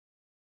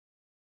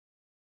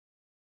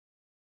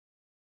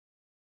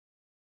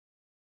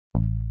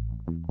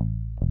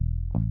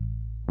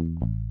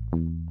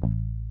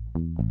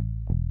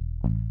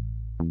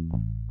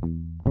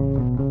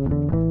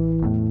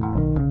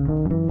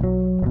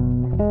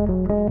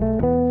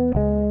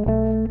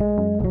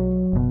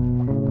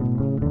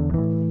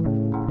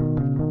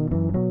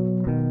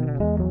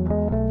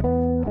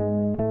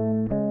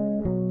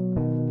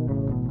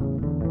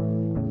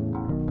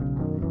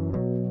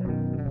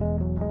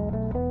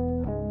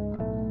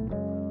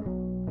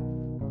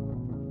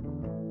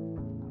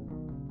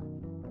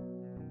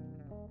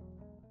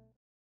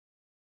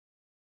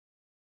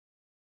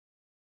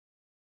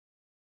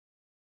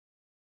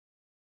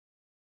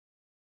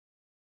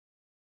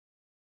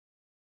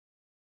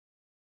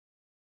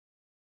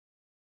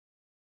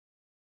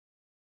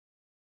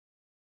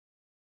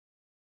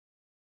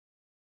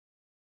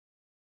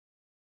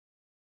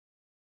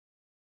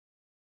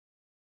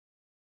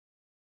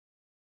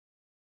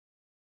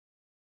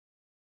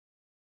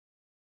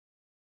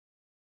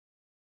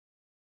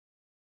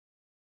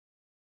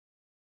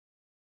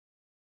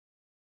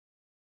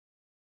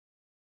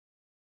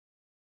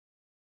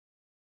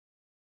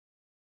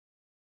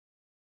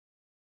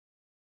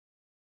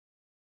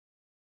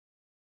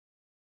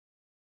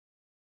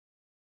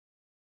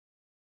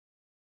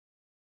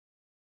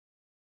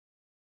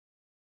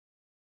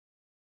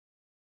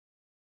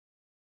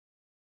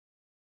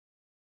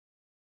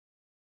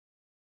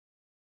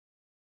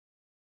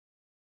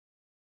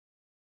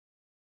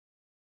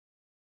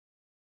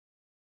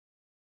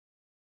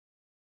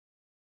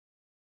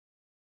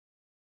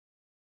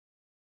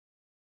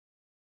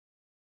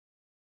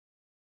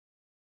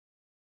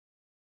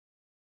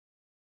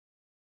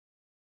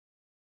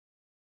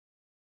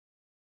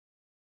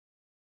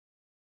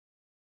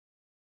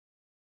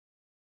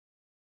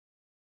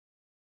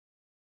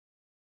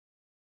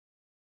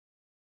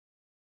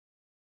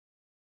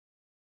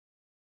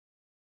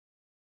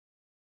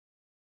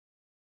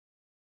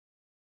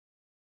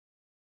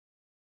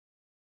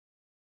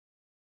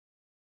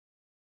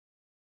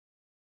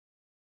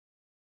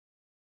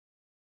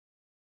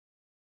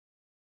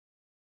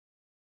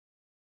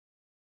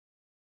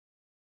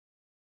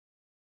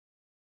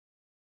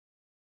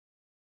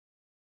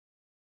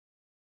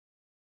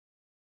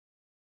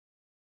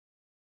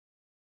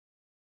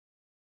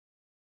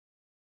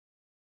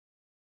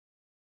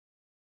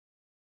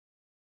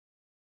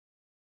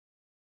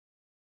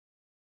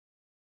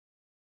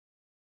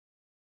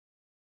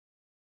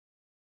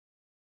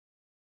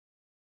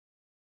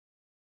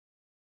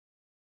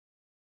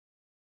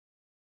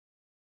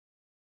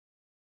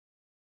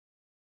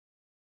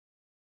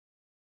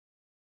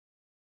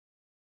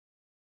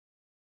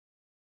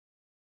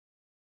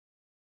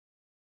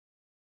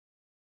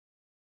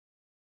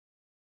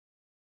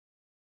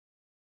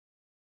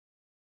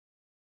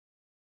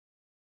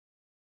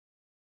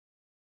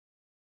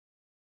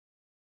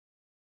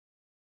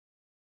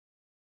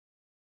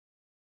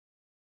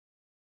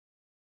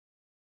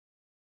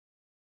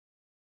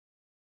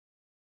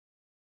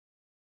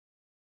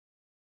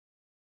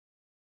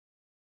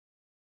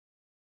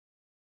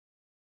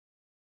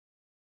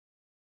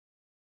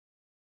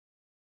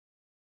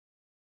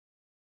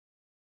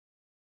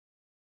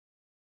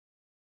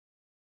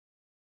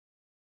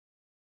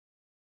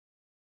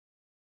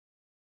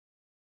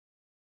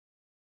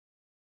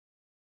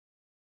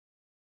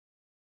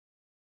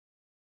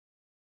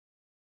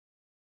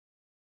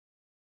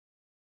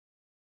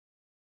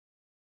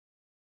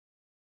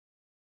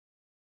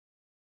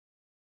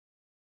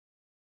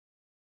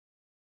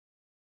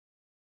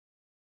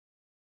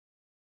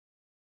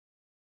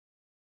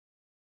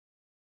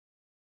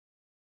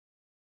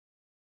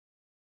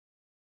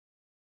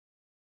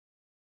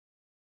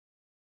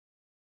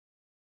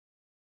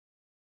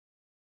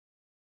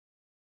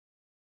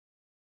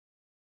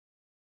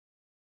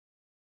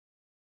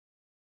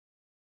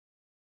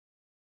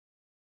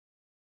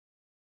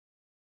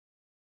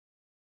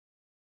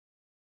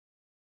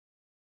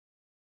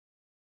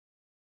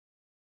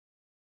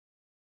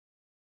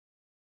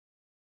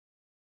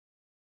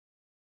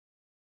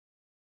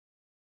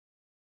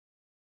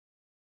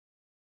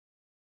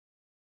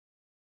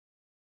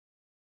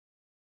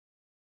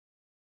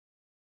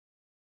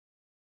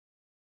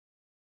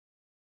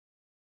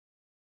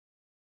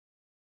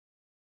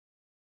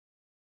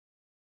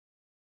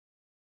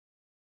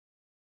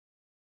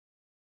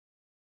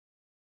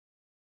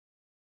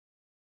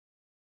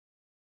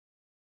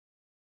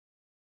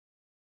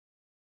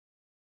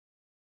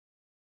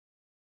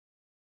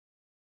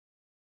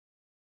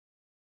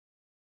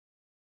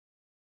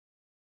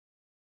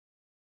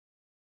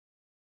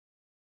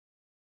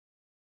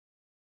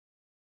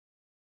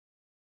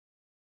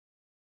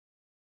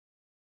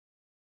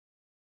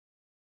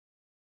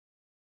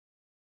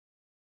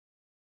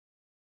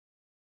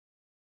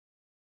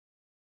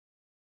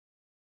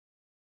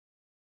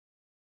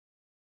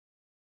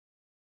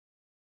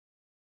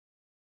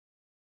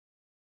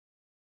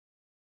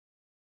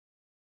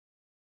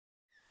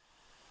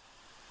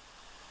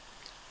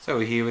So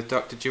we're here with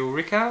Dr. Gilll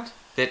Rickard,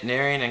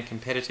 veterinarian and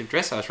competitive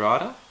dressage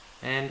rider,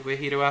 and we're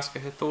here to ask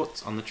her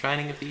thoughts on the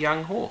training of the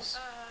young horse.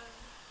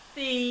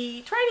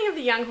 The training of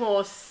the young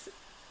horse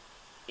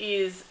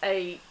is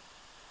a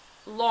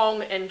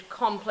long and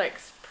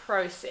complex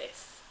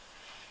process,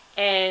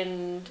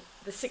 and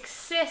the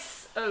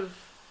success of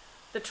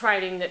the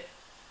training that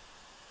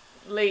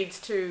leads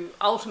to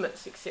ultimate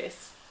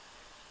success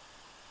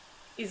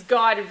is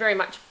guided very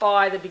much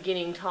by the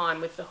beginning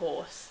time with the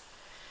horse.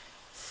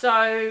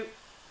 So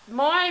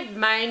my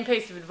main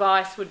piece of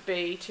advice would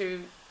be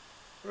to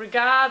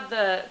regard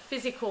the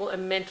physical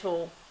and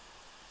mental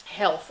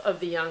health of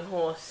the young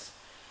horse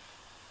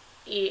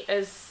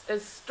as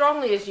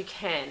strongly as you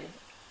can.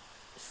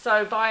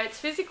 So by its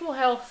physical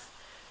health,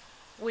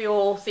 we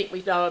all think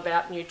we know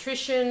about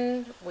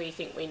nutrition, we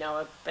think we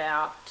know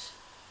about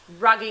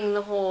rugging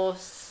the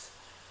horse,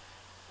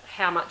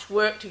 how much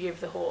work to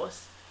give the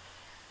horse,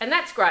 and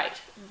that's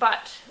great.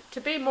 But to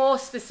be more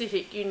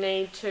specific, you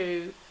need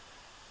to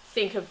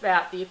think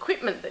about the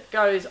equipment that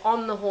goes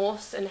on the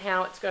horse and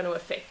how it's going to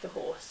affect the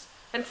horse.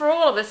 And for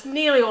all of us,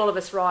 nearly all of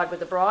us ride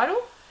with a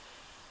bridle,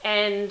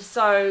 and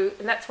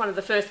that's one of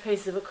the first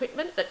pieces of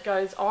equipment that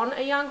goes on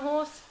a young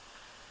horse.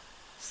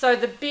 So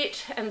the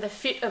bit and the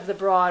fit of the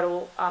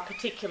bridle are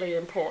particularly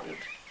important.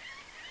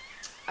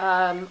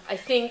 I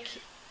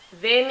think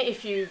then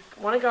if you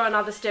want to go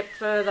another step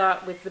further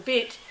with the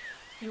bit,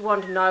 you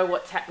want to know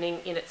what's happening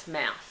in its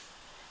mouth.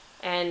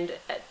 And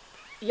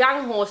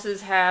young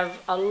horses have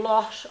a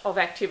lot of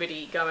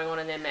activity going on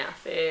in their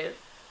mouth. They're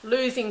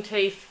losing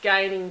teeth,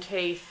 gaining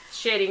teeth,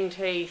 shedding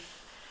teeth.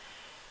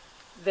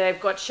 They've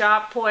got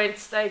sharp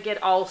points, they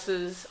get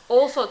ulcers,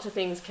 all sorts of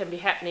things can be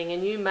happening,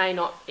 and you may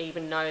not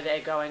even know they're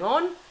going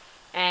on,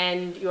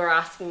 and you're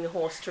asking the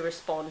horse to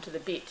respond to the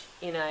bit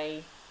in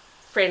a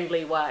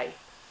friendly way.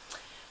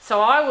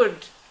 So I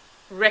would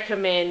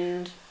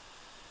recommend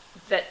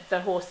that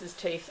the horse's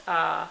teeth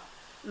are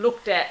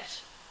looked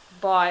at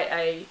by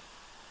a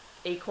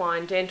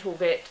equine dental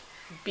vet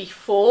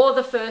before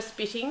the first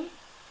bitting,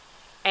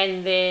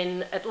 and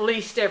then at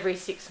least every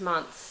 6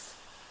 months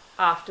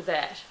after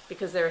that,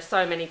 because there are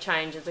so many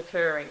changes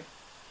occurring.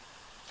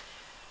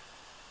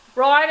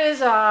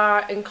 Riders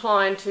are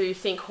inclined to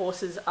think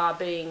horses are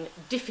being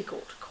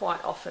difficult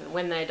quite often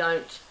when they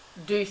don't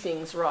do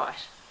things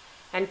right,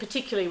 and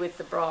particularly with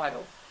the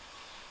bridle.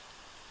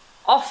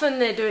 Often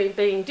they're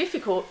being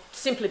difficult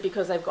simply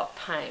because they've got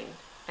pain,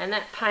 and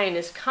that pain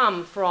has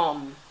come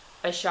from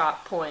a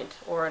sharp point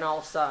or an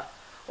ulcer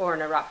or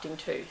an erupting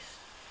tooth.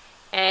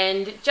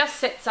 And it just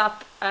sets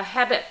up a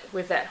habit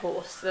with that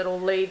horse that will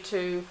lead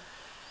to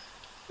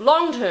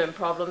long-term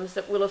problems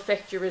that will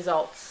affect your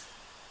results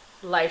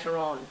later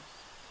on.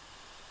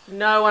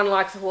 No one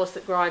likes a horse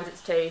that grinds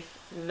its teeth.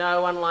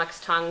 No one likes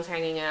tongues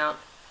hanging out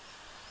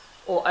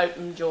or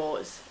open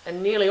jaws.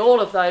 And nearly all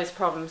of those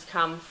problems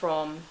come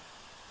from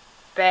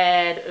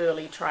bad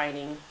early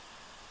training.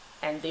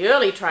 And the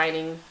early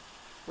training,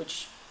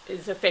 which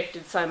is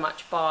affected so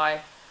much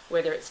by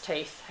whether its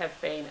teeth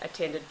have been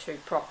attended to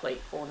properly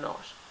or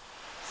not.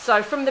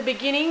 So from the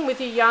beginning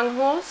with your young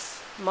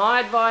horse,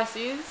 my advice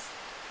is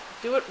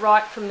do it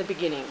right from the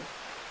beginning.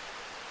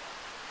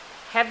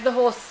 Have the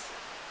horse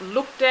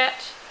looked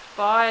at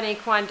by an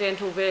equine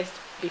dental vet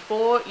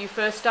before you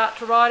first start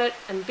to ride it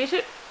and bit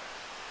it,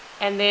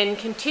 and then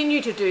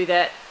continue to do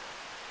that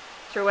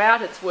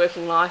throughout its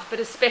working life, but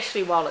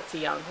especially while it's a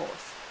young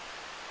horse.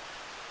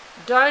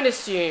 Don't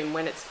assume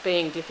when it's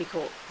being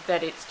difficult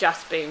that it's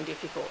just being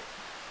difficult.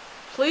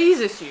 Please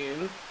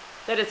assume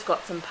that it's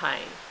got some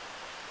pain.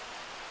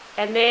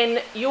 And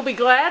then you'll be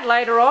glad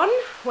later on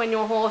when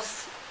your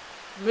horse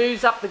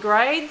moves up the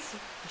grades,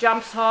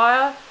 jumps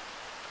higher,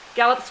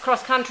 gallops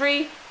cross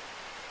country,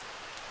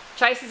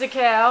 chases a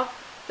cow,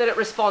 that it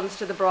responds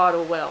to the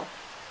bridle well.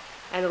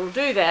 And it'll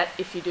do that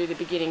if you do the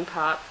beginning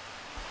part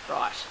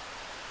right.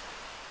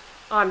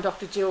 I'm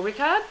Dr. Gilll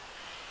Rickard,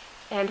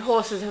 and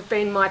horses have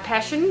been my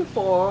passion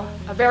for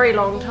a very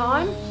long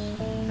time,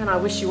 and I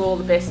wish you all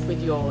the best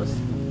with yours.